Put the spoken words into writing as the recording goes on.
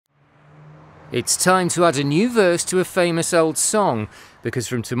It's time to add a new verse to a famous old song, because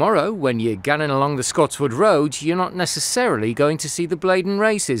from tomorrow, when you're ganning along the Scotswood Road, you're not necessarily going to see the Blaydon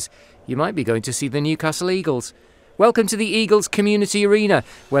races. You might be going to see the Newcastle Eagles. Welcome to the Eagles Community Arena,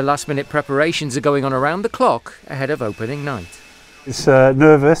 where last-minute preparations are going on around the clock ahead of opening night. It's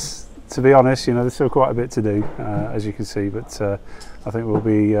nervous, to be honest. You know, there's still quite a bit to do, as you can see, but I think we'll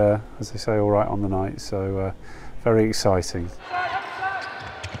be, as they say, all right on the night. So very exciting.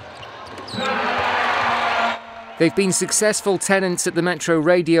 They've been successful tenants at the Metro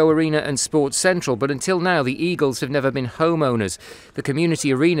Radio Arena and Sports Central, but until now the Eagles have never been homeowners. The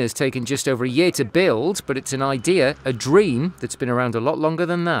community arena has taken just over a year to build, but it's an idea, a dream, that's been around a lot longer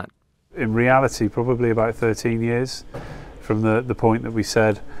than that. In reality, probably about 13 years from the point that we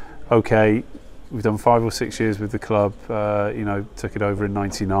said, OK, we've done 5 or 6 years with the club, you know, took it over in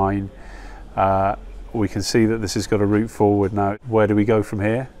 '99. We can see that this has got a route forward now. Where do we go from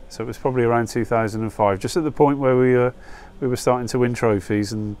here? So it was probably around 2005, just at the point where we were starting to win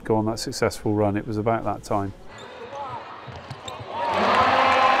trophies and go on that successful run. It was about that time.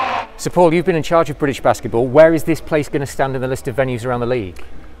 So Paul, you've been in charge of British basketball. Where is this place going to stand in the list of venues around the league?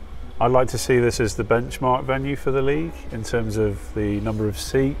 I'd like to see this as the benchmark venue for the league in terms of the number of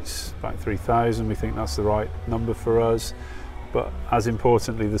seats, about 3,000. We think that's the right number for us. But as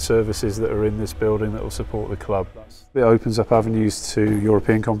importantly, the services that are in this building that will support the club. It opens up avenues to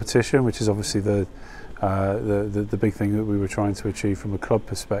European competition, which is obviously the big thing that we were trying to achieve from a club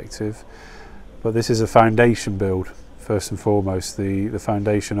perspective. But this is a foundation build, first and foremost. The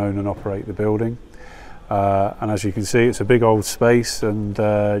foundation own and operate the building. And as you can see, it's a big old space, and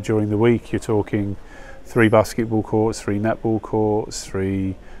during the week you're talking 3 basketball courts, 3 netball courts,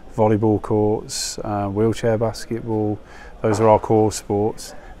 3 volleyball courts, wheelchair basketball. Those are our core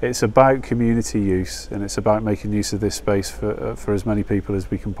sports. It's about community use, and it's about making use of this space for as many people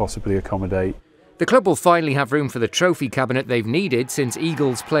as we can possibly accommodate. The club will finally have room for the trophy cabinet they've needed since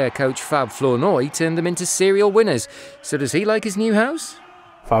Eagles player-coach Fab Flournoy turned them into serial winners. So does he like his new house?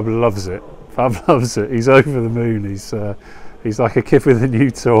 Fab loves it. Fab loves it. He's over the moon. He's like a kid with a new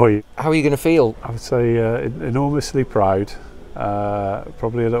toy. How are you going to feel? I would say enormously proud,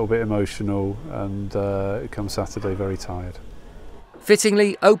 probably a little bit emotional, and come Saturday very tired.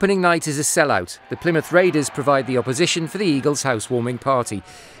 Fittingly, opening night is a sellout. The Plymouth Raiders provide the opposition for the Eagles' housewarming party.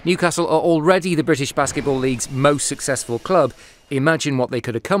 Newcastle are already the British Basketball League's most successful club. Imagine what they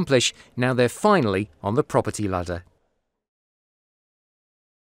could accomplish now they're finally on the property ladder.